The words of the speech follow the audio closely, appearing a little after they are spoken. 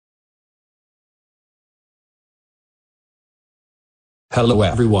Hello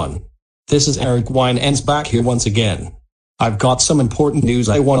everyone. This is Eric Wineends back here once again. I've got some important news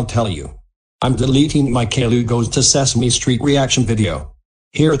I want to tell you. I'm deleting my Caillou Goes to Sesame Street reaction video.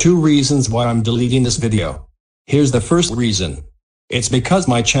 Here are 2 reasons why I'm deleting this video. Here's the first reason. It's because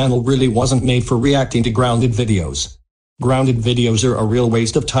my channel really wasn't made for reacting to grounded videos. Grounded videos are a real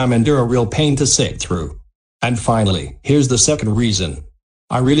waste of time and they're a real pain to sit through. And finally, here's the second reason.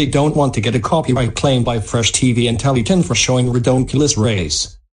 I really don't want to get a copyright claim by Fresh TV and Tele10 for showing redonkulous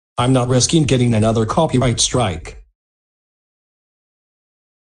rays. I'm not risking getting another copyright strike.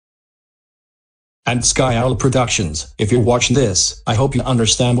 And Caillou Productions, if you're watching this, I hope you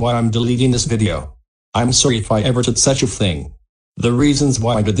understand why I'm deleting this video. I'm sorry if I ever did such a thing. The reasons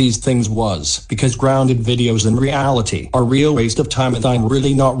why I did these things was because grounded videos in reality are a real waste of time and I'm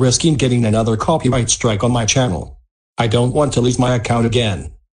really not risking getting another copyright strike on my channel. I don't want to lose my account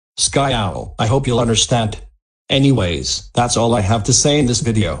again. Caillou, I hope you'll understand. Anyways, that's all I have to say in this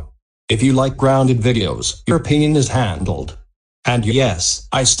video. If you like grounded videos, your opinion is handled. And yes,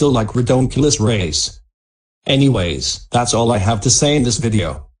 I still like redonkulous rays. Anyways, that's all I have to say in this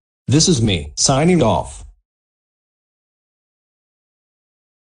video. This is me, signing off.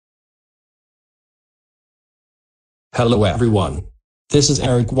 Hello everyone. This is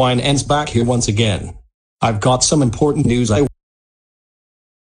Eric Wineends back here once again. I've got some important news I